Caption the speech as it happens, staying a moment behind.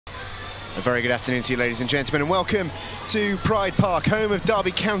A very good afternoon to you, ladies and gentlemen, and welcome to Pride Park, home of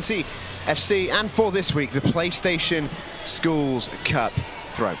Derby County FC, and for this week, the PlayStation Schools Cup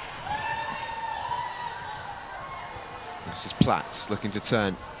throw. This is Platts looking to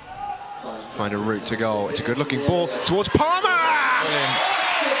turn, find a route to goal. It's a good-looking ball towards Palmer! Brilliant.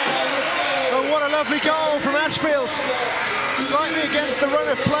 Oh, what a lovely goal from Ashfield. Slightly against the run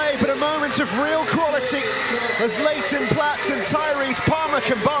of play, but a moment of real quality as Leighton Platts and Tyrese Palmer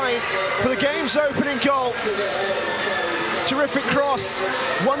combine for the game's opening goal. Terrific cross,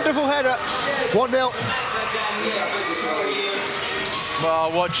 wonderful header, 1-0.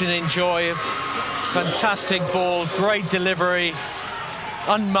 Well, watch and enjoy. Fantastic ball, great delivery,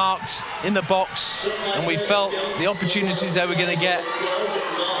 unmarked in the box, and we felt the opportunities they were going to get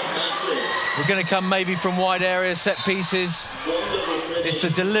were going to come maybe from wide areas, set pieces. It's the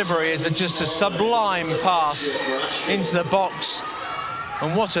delivery, it's just a sublime pass into the box,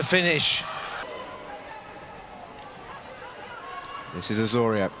 and what a finish. This is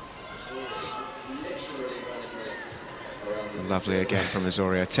Azorio. Lovely again from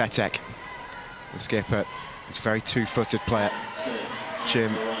Azorio. Tetek, the skipper, he's a very two-footed player.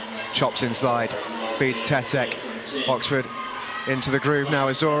 Jim chops inside, feeds Tetek. Oxford into the groove now.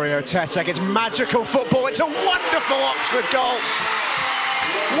 Azorio, Tetek, it's magical football. It's a wonderful Oxford goal.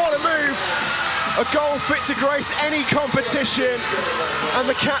 What a move. A goal fit to grace any competition, and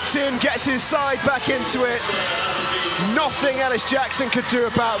the captain gets his side back into it. Nothing Ellis Jackson could do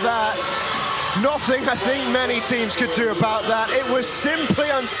about that. Nothing I think many teams could do about that. It was simply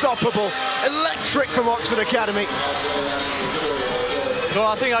unstoppable. Electric from Oxford Academy. Well,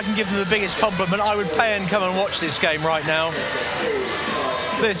 I think I can give them the biggest compliment. I would pay and come and watch this game right now.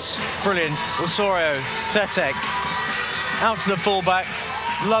 This, brilliant. Osorio, Tetek, out to the fullback.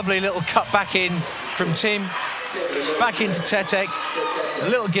 Lovely little cut back in from Tim. Back into Tetek. A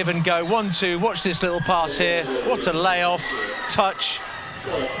little give and go. 1-2. Watch this little pass here. What a layoff, touch.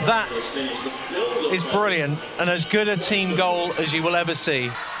 That is brilliant, and as good a team goal as you will ever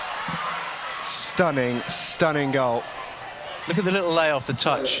see. Stunning, stunning goal. Look at the little layoff, the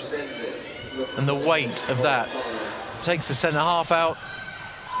touch, and the weight of that. Takes the centre-half out.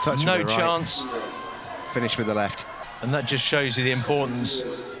 Touch no with the right. chance. Finish with the left. And that just shows you the importance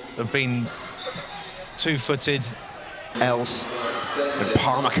of being two-footed. Else. And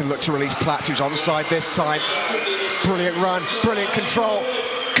Palmer can look to release Platts, who's onside this time. Brilliant run, brilliant control,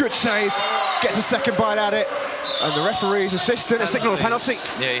 good save, gets a second bite at it, and the referee's assistant has signalled a penalty.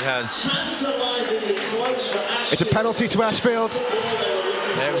 Yeah, he has. It's a penalty to Ashfield.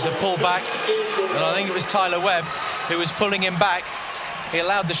 Yeah, it was a pull-back, and I think it was Tyler Webb who was pulling him back. He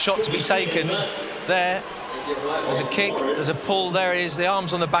allowed the shot to be taken. There's a kick, there's a pull, there it is, the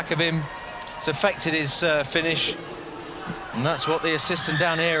arm's on the back of him. It's affected his finish, and that's what the assistant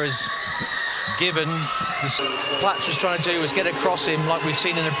down here has given. Platts was trying to do was get across him, like we've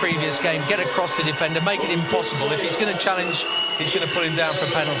seen in a previous game, get across the defender, make it impossible. If he's going to challenge, he's going to put him down for a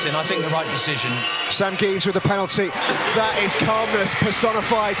penalty, and I think the right decision. Sam Geeves with the penalty. That is calmness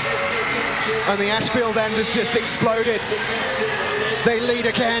personified, and the Ashfield end has just exploded. They lead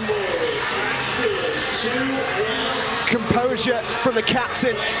again. Composure from the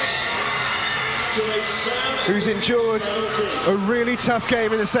captain, who's endured a really tough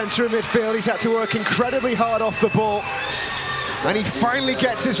game in the centre of midfield. He's had to work incredibly hard off the ball, and he finally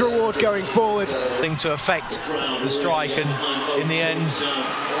gets his reward going forward. Thing to affect the strike, and in the end,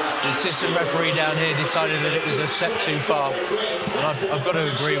 the assistant referee down here decided that it was a step too far, and I've got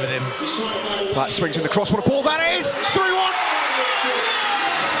to agree with him. Platt swings in the cross, what a ball that is! 3-1!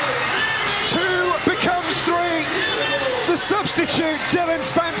 2 becomes 3. The substitute, Dylan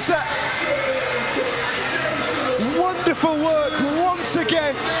Spencer. Wonderful work once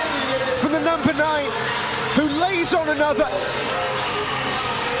again from the number 9, who lays on another.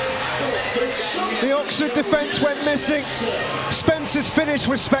 The Oxford defence went missing. Spencer's finish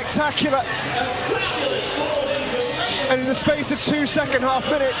was spectacular. And in the space of 2 second-half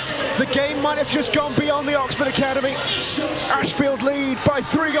minutes, the game might have just gone beyond the Oxford Academy. Ashfield lead by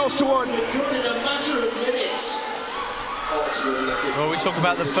 3-1. Well, we talk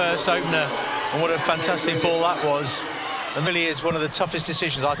about the first opener and what a fantastic ball that was. And really is one of the toughest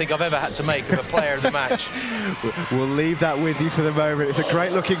decisions I think I've ever had to make as a player of the match. We'll leave that with you for the moment. It's a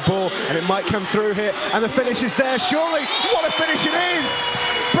great looking ball, and it might come through here, and the finish is there, surely. What a finish it is!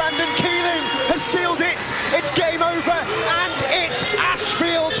 Brandon Keeling has sealed it. It's game over, and it's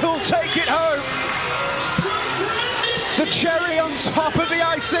Ashfield who'll take it home. The cherry on top of the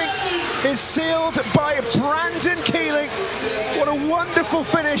icing is sealed by Brandon Keeling. What a wonderful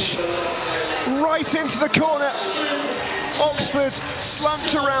finish, right into the corner Oxford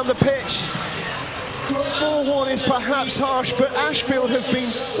slumped around the pitch. 4-1 is perhaps harsh, but Ashfield have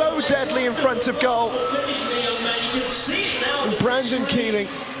been so deadly in front of goal. And Brandon Keeling.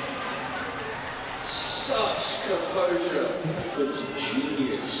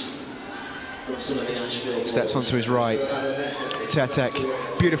 Steps onto his right. Tetek,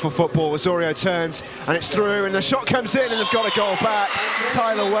 beautiful football. Osorio turns and it's through, and the shot comes in, and they've got a goal back.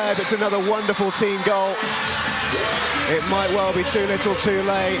 Tyler Webb, it's another wonderful team goal. It might well be too little too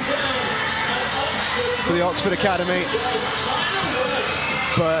late for the Oxford Academy,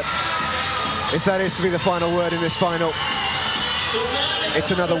 but if that is to be the final word in this final,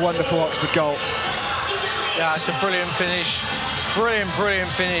 it's another wonderful Oxford goal. Yeah, it's a brilliant finish, brilliant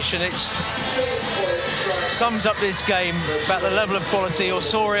finish, and it sums up this game about the level of quality.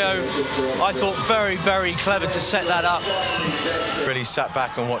 Osorio, I thought very clever to set that up. Really sat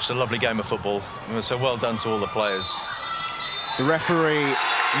back and watched a lovely game of football, so well done to all the players. The referee,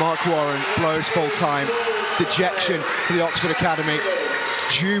 Mark Warren, blows full time. Dejection for the Oxford Academy.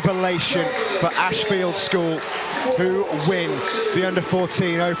 Jubilation for Ashfield School, who win the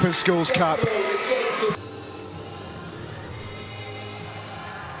Under-14 Open Schools Cup.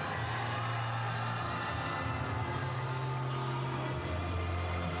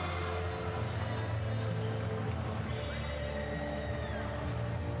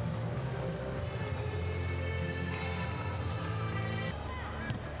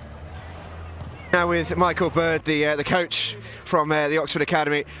 Now with Michael Bird, the coach from the Oxford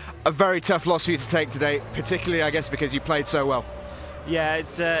Academy, a very tough loss for you to take today, particularly, I guess, because you played so well. Yeah,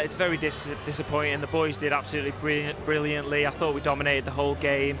 it's very disappointing. The boys did absolutely brilliantly. I thought we dominated the whole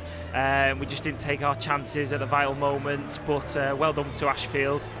game. We just didn't take our chances at the vital moments, but well done to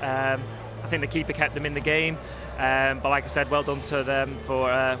Ashfield. I think the keeper kept them in the game, but like I said, well done to them for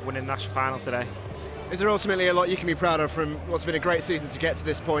winning the national final today. Is there ultimately a lot you can be proud of from what's been a great season to get to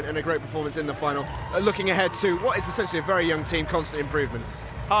this point and a great performance in the final, looking ahead to what is essentially a very young team, constant improvement?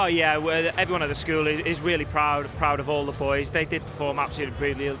 Oh yeah, everyone at the school is really proud of all the boys. They did perform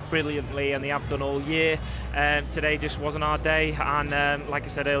absolutely brilliantly, and they have done all year. Today just wasn't our day, and like I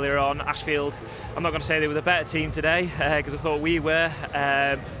said earlier on, Ashfield, I'm not going to say they were the better team today, because I thought we were,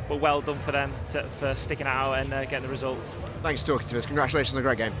 but well done for them for sticking it out and getting the result. Thanks for talking to us. Congratulations on a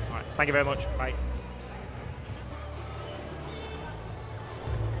great game. All right, thank you very much. Bye.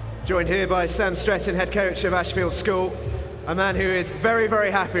 Joined here by Sam Stretton, head coach of Ashfield School, a man who is very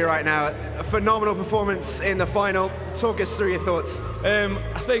happy right now. A phenomenal performance in the final. Talk us through your thoughts.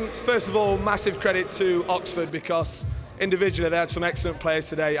 I think, first of all, massive credit to Oxford, because individually they had some excellent players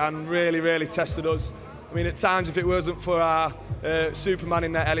today and really tested us. I mean, at times, if it wasn't for our Superman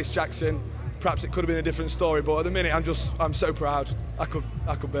in there, Ellis Jackson, perhaps it could have been a different story, but at the minute I'm so proud. I could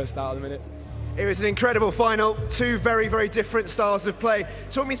burst out at the minute. It was an incredible final, two very different styles of play.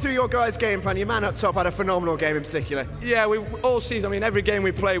 Talk me through your guys' game plan. Your man up top had a phenomenal game in particular. Yeah, we all season, I mean, every game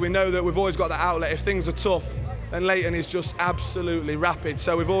we play, we know that we've always got that outlet. If things are tough, then Leighton is just absolutely rapid.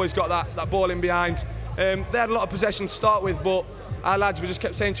 So we've always got that ball in behind. They had a lot of possession to start with, but our lads, we just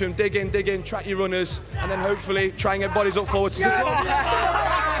kept saying to him, dig in, track your runners, and then hopefully try and get bodies up forward to support.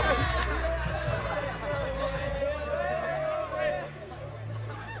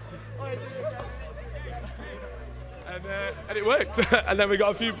 And it worked. And then we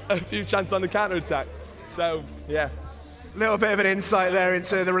got a few chances on the counter-attack. So, yeah. A little bit of an insight there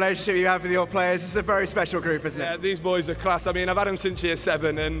into the relationship you have with your players. It's a very special group, isn't it? Yeah, these boys are class. I mean, I've had them since year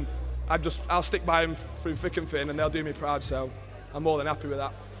 7, and I'll stick by them through thick and thin, and they'll do me proud, so I'm more than happy with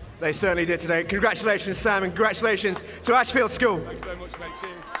that. They certainly did today. Congratulations, Sam, and congratulations to Ashfield School. Thank you very much, mate.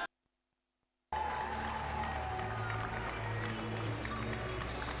 Cheers.